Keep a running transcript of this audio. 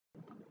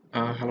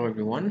Hello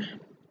everyone.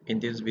 In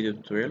this video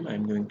tutorial,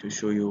 I'm going to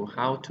show you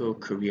how to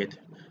create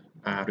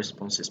a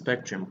response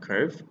spectrum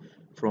curve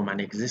from an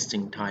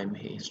existing time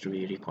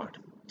history record.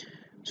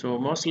 So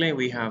mostly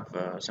we have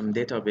some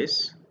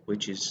database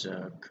which is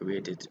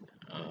created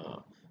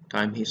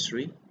time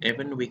history.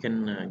 Even we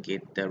can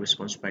get the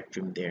response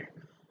spectrum there.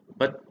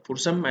 But for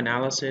some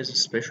analysis,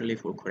 especially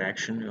for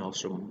correction and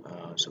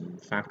also some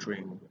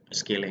factoring,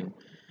 scaling,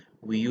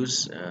 we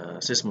use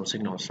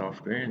Seismo-Signal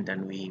software, and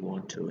then we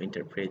want to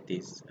interpret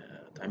this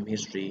time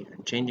history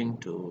and changing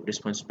to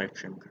response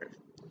spectrum curve.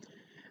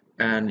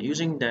 And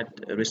using that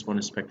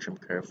response spectrum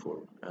curve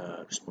for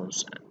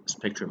response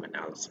spectrum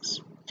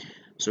analysis.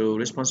 So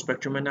response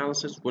spectrum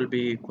analysis will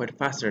be quite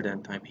faster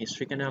than time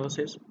history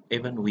analysis.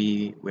 Even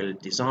we will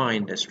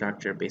design the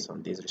structure based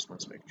on this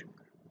response spectrum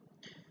curve.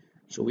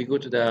 So we go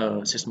to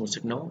the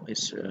Seismo-Signal.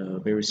 It's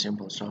a very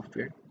simple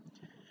software,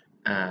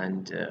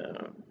 and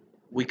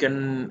we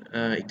can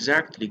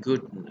exactly go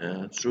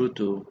through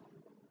to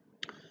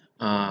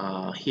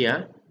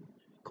here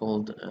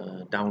called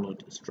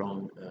download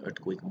strong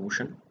earthquake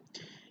motion.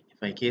 If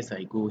I case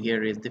I go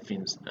here is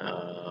different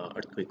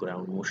earthquake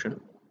ground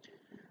motion.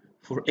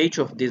 For each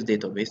of these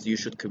database you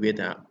should create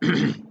a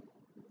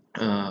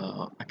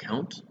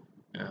account.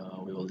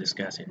 We will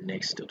discuss in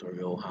next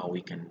tutorial how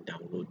we can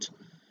download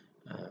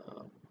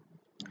uh,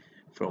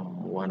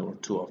 from one or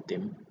two of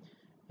them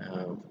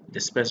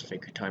the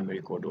specific time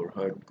record or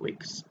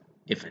earthquakes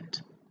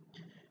event.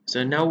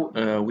 So now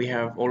we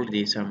have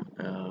already some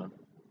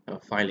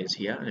files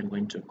here. I'm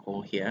going to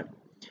call here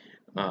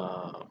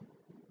uh,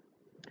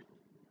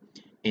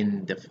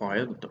 in the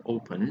file to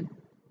open,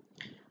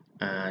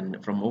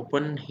 and from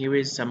open here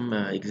is uh, some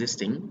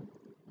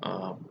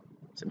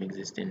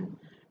existing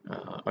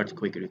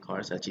earthquake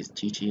records such as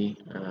TT,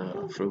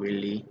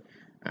 Fruvilli,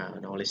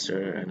 and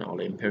Olister and all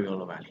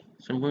Imperial Valley.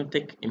 So I'm going to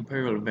take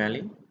Imperial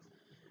Valley.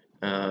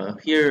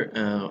 Here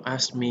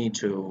asked me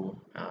to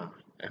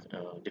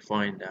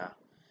define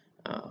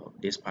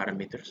these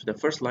parameters. The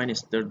first line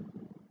is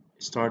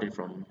started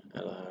from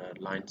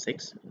line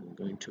 6 and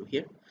going to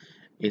here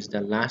is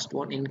the last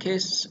one. In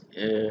case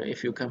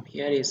if you come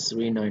here is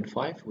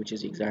 395, which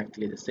is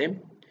exactly the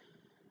same.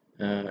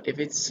 If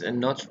it's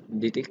not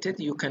detected,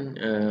 you can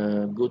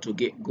go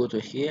to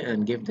here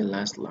and give the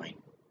last line.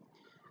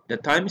 The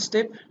time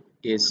step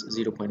is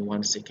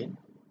 0.1 second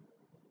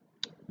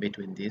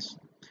between this,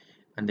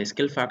 and the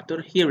scale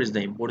factor here is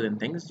the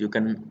important things. You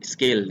can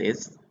scale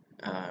this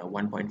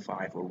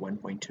 1.5 or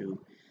 1.2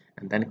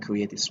 and then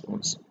create a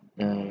response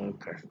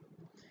curve.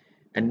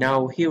 And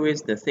now here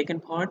is the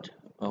second part,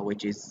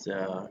 which is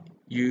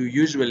you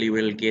usually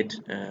will get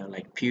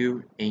like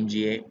pure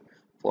NGA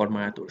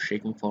format or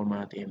shaking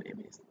format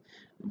images,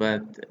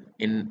 but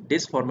in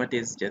this format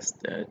is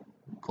just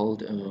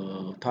called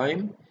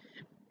time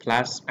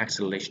plus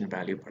acceleration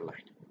value per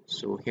line.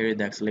 So here is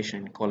the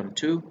acceleration in column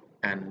 2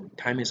 and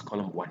time is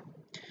column 1.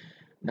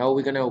 Now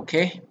we're gonna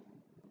okay.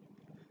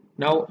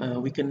 Now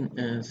we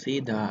can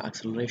see the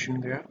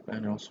acceleration graph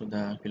and also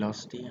the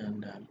velocity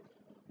and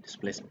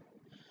displacement.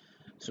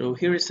 So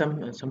here is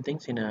some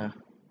things in a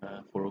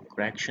for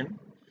correction.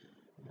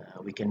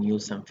 We can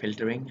use some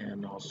filtering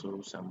and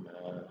also some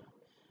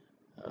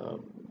uh,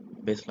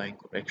 baseline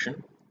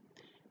correction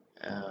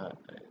uh,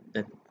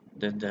 that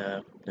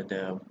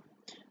the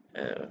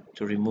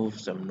to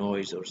remove some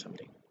noise or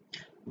something.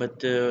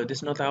 But this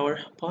is not our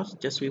part.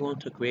 Just we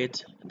want to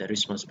create the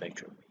response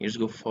spectrum. Here's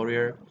go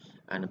Fourier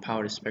and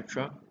power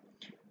spectra,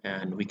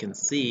 and we can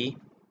see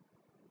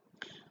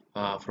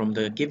from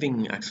the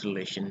giving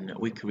acceleration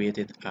we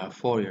created a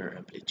Fourier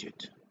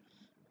amplitude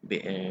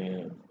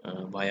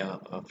via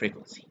a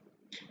frequency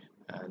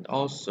and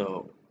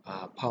also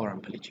power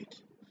amplitude.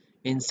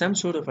 In some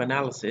sort of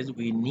analysis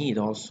we need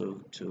also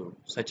to,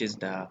 such as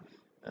the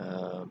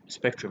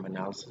spectrum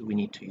analysis, we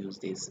need to use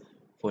this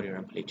Fourier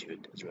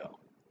amplitude as well.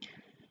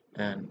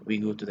 And we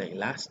go to the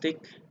elastic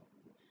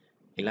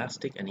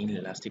and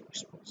inelastic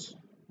response.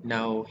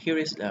 Now here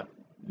is the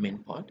main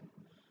part.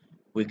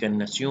 We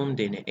can assume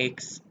the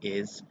x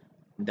is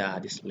the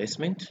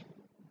displacement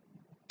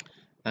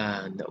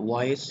and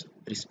y is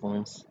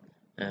response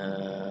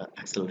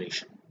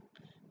acceleration.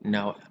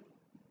 Now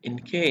in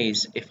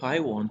case if I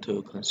want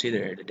to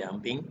consider the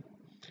damping,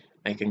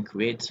 I can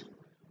create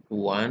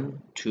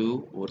 1,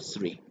 2 or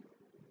 3.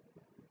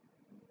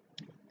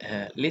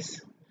 Let's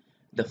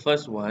the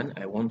first one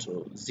I want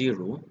to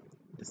 0,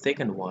 the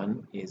second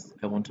one is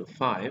I want to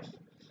 5,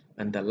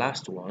 and the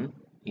last one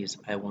is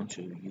I want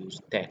to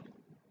use 10.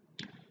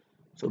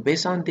 So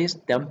based on this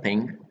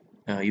damping,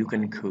 you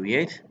can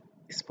create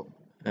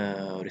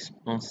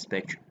response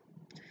spectrum.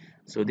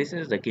 So this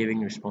is the giving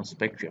response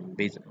spectrum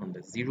based on the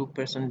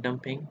 0%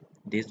 damping,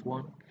 this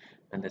one,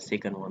 and the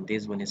second one,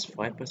 this one is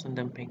 5%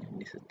 damping, and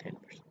this is 10%.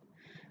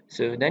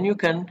 So then you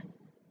can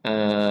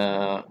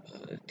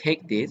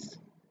take this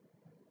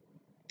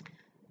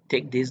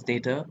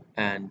data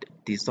and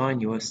design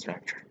your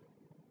structure,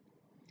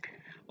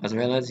 as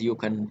well as you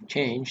can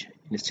change,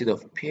 instead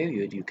of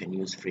period you can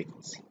use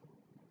frequency.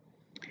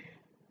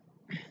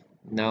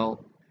 Now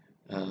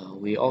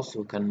We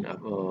also can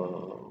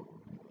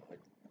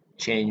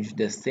change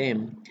the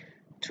theme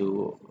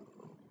to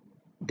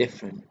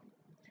different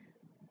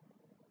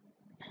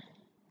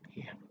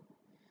here.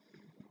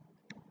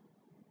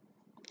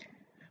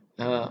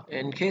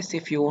 In case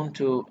if you want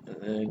to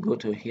go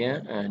to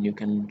here, and you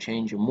can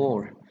change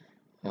more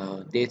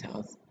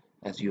data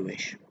as you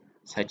wish,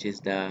 such as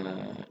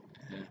the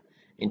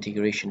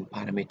integration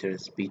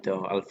parameters beta,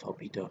 alpha,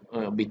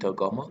 beta,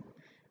 gamma,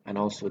 and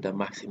also the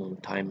maximum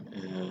time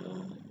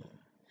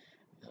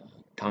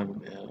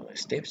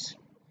steps,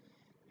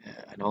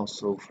 and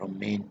also from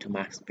main to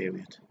max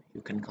period.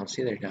 You can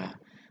consider the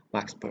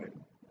max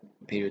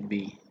period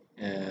be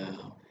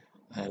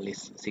at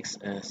least 6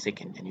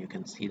 seconds, and you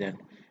can see that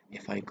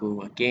if I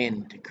go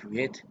again to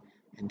create,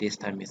 and this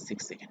time is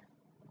 6 seconds,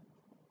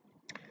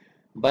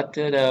 but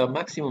the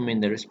maximum in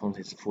the response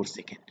is 4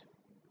 seconds.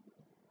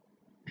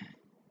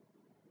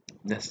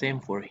 The same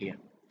for here.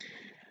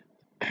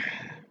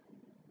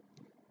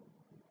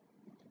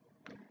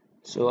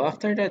 So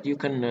after that, you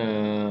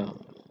can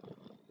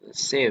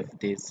save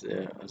this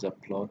as a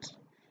plot,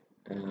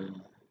 uh,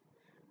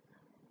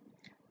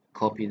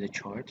 copy the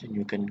chart, and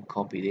you can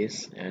copy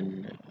this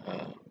and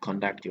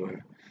conduct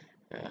your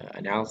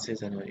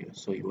analysis and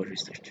also your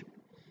research,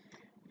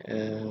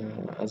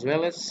 as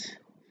well as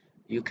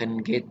you can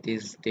get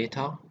this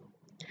data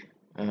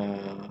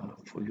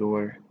for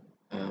your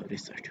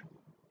research.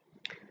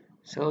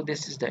 So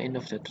this is the end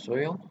of the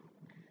tutorial.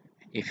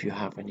 If you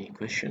have any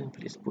question,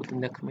 please put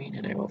in the comment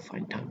and I will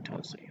find time to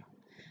answer you.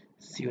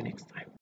 See you next time.